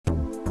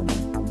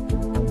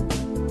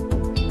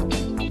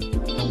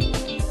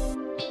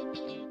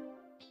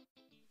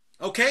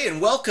Okay,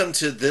 and welcome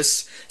to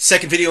this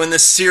second video in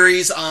this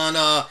series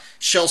on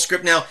shell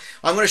script. Now,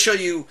 I'm going to show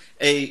you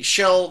a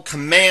shell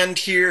command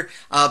here,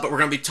 but we're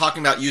going to be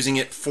talking about using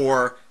it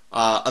for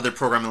other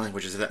programming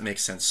languages, if that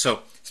makes sense. So,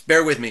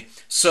 bear with me.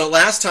 So,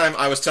 last time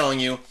I was telling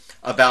you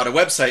about a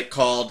website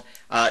called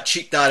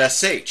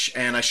cheat.sh,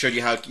 and I showed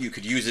you how you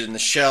could use it in the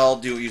shell,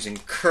 do it using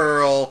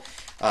curl,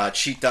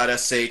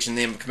 cheat.sh, and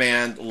name a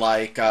command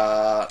like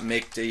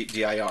make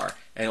dir,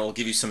 and it will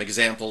give you some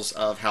examples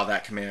of how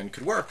that command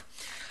could work.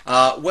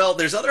 Well,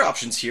 there's other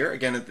options here,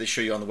 again, that they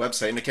show you on the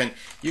website, and again,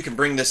 you can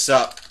bring this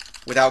up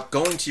without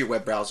going to your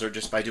web browser.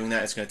 Just by doing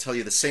that, it's going to tell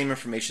you the same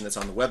information that's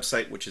on the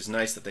website, which is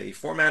nice that they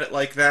format it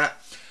like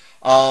that.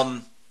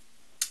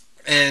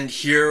 And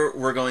here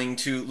we're going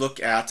to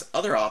look at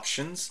other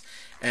options,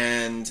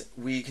 and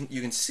you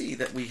can see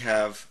that we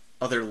have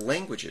other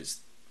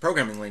languages,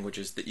 programming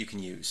languages that you can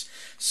use.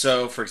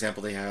 So, for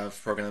example, they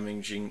have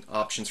programming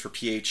options for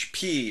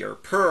PHP or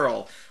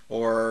Perl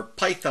or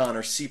Python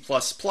or C++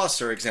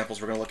 are examples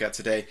we're going to look at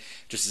today,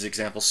 just as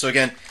examples. So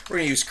again, we're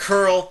going to use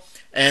curl,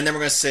 and then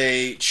we're going to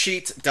say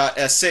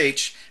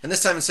cheat.sh, and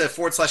this time instead of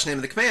 / name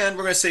of the command,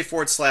 we're going to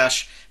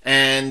say /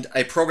 and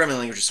a programming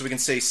language. So we can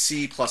say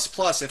C++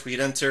 if we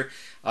hit enter.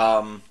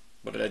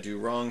 What did I do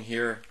wrong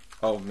here?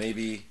 Oh,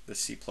 maybe the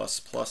C++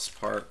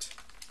 part.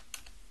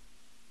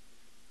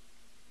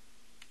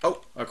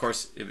 Oh, of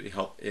course, it would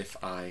help if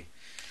I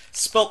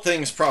spelt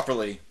things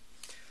properly.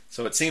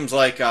 So it seems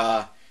like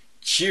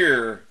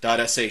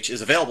cheer.sh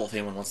is available if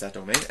anyone wants that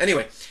domain.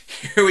 Anyway,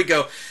 here we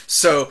go.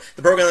 So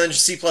the programming language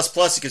C++,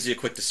 it gives you a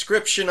quick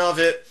description of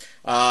it,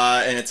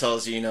 and it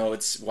tells you,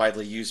 it's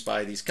widely used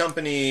by these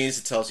companies.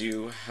 It tells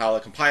you how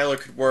a compiler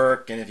could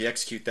work, and if you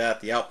execute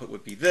that, the output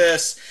would be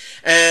this.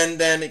 And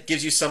then it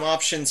gives you some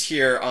options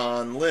here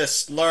on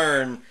list,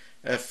 learn,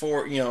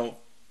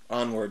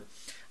 onward.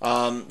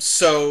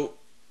 So,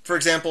 for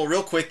example,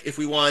 real quick, if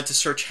we wanted to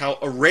search how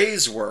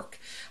arrays work,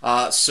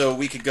 so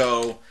we could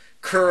go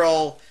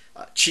curl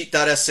cheat.sh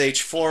 /C++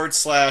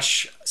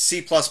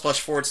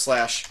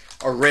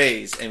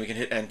 /arrays, and we can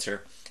hit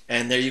enter.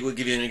 And there you will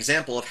give you an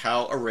example of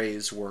how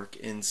arrays work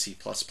in C++.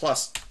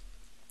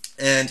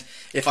 And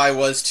if I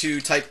was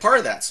to type part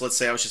of that, so let's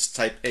say I was just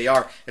to type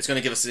AR, it's going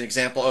to give us an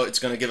example. Oh, it's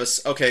going to give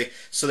us, okay,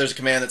 so there's a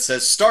command that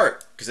says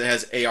start, because it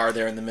has AR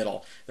there in the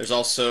middle. There's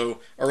also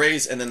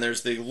arrays, and then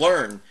there's the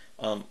learn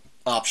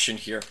option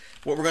here.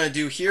 What we're going to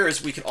do here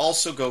is we can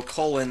also go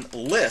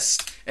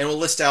list, and we'll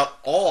list out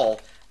all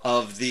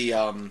of the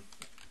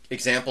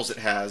examples it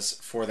has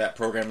for that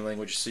programming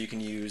language, so you can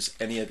use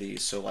any of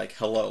these. So like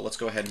hello, let's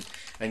go ahead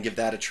and give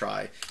that a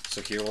try.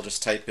 So here we'll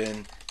just type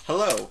in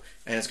hello,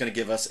 and it's going to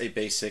give us a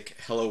basic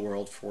hello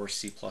world for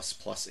C++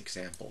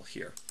 example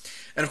here.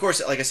 And of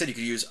course, like I said, you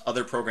could use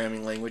other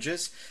programming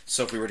languages.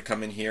 So if we were to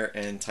come in here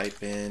and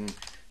type in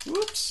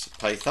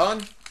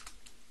Python,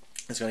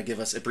 it's going to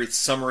give us a brief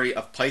summary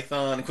of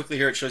Python. And quickly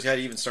here it shows you how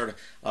to even start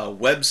a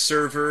web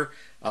server,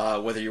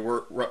 whether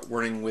you're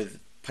running with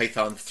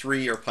Python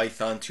 3 or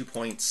Python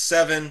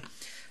 2.7.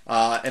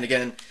 And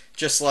again,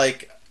 just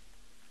like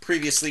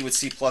previously with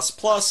C++,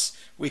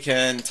 we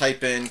can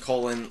type in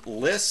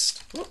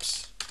list,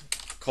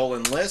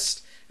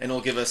 and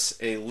it'll give us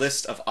a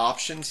list of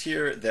options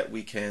here that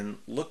we can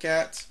look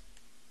at.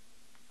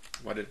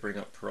 Why did it bring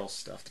up Perl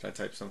stuff? Did I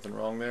type something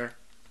wrong there?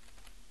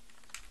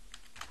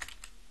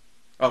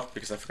 Oh,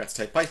 because I forgot to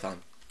type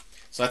Python.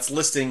 So that's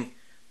listing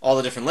all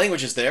the different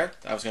languages there.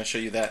 I was going to show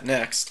you that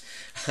next.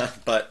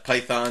 But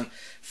Python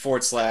 /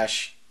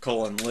 list,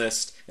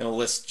 and it'll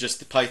list just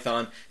the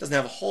Python. It doesn't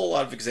have a whole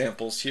lot of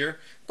examples here,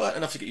 but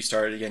enough to get you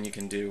started. Again, you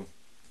can do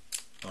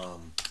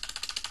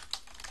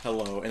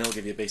hello, and it'll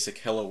give you a basic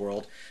hello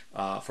world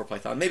for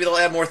Python. Maybe they'll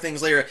add more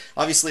things later.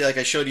 Obviously, like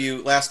I showed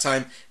you last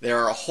time, there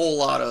are a whole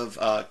lot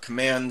of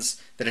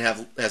commands that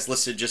it has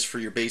listed just for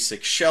your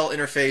basic shell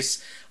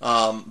interface,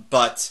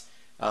 but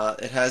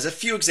it has a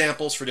few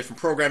examples for different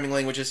programming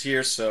languages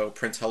here. So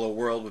print hello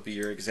world would be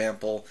your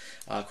example.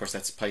 Of course,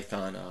 that's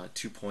Python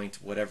 2 point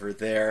whatever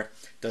there.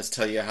 It does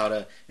tell you how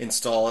to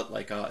install it,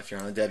 like if you're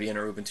on a Debian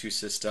or Ubuntu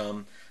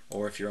system,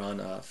 or if you're on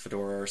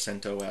Fedora or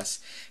CentOS.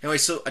 Anyway,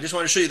 so I just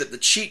want to show you that the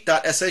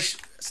cheat.sh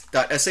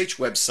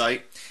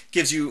website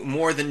gives you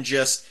more than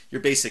just your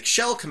basic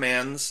shell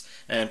commands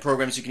and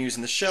programs you can use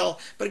in the shell,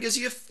 but it gives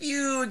you a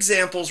few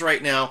examples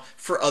right now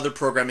for other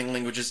programming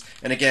languages.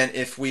 And again,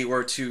 if we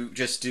were to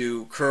just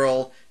do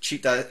curl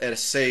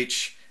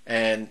cheat.sh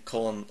and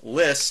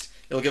list,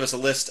 it'll give us a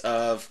list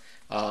of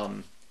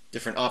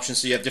different options.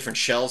 So you have different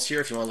shells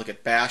here. If you want to look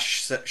at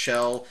bash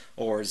shell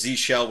or Z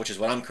shell, which is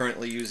what I'm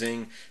currently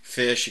using,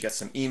 fish, you got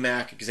some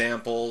Emac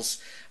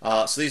examples.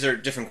 So these are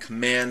different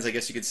commands, I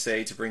guess you could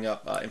say, to bring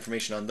up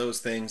information on those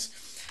things.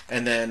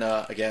 And then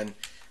again,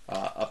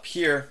 up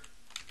here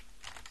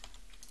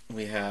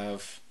we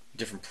have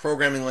different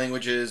programming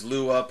languages: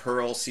 Lua,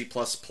 Perl, C++.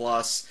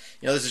 This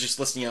is just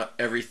listing out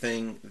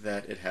everything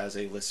that it has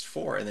a list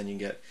for, and then you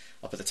can get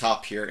up at the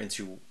top here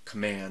into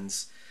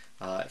commands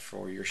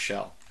for your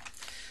shell.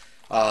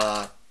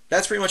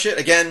 that's pretty much it.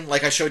 Again,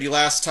 like I showed you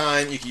last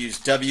time, you can use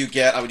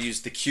wget. I would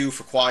use the Q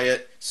for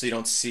quiet so you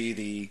don't see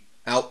the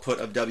output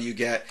of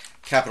wget.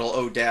 Capital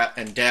O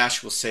and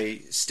dash will say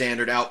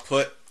standard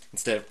output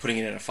instead of putting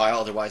it in a file.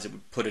 Otherwise, it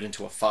would put it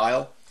into a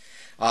file.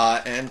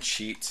 And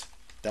cheat.sh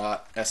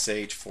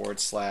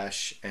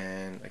 /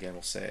 and again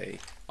we'll say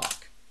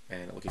awk,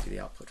 and it will give you the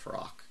output for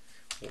awk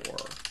or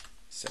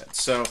sed.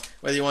 So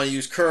whether you want to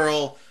use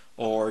curl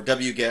or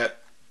wget,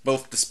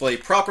 both display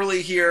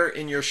properly here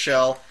in your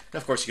shell,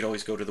 and of course you can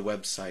always go to the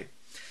website.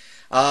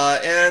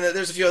 And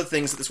there's a few other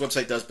things that this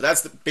website does, but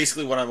that's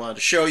basically what I wanted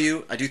to show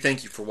you. I do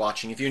thank you for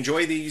watching. If you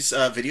enjoy these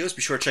videos,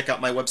 be sure to check out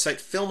my website,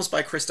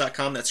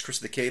 filmsbychris.com. That's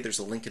Chris with a K. There's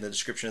a link in the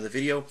description of the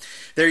video.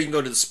 There you can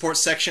go to the support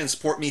section and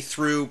support me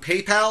through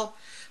PayPal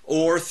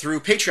or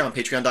through Patreon,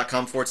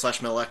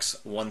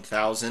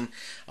 patreon.com/melx1000.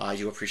 I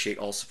do appreciate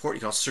all support. You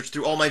can also search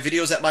through all my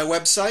videos at my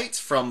website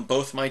from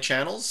both my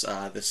channels,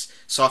 this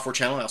software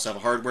channel. I also have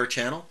a hardware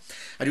channel.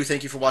 I do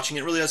thank you for watching.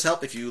 It really does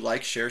help if you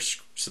like, share,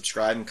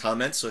 subscribe, and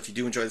comment. So if you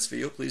do enjoy this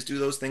video, please do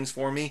those things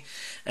for me.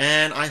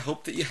 And I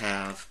hope that you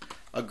have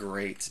a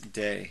great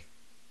day.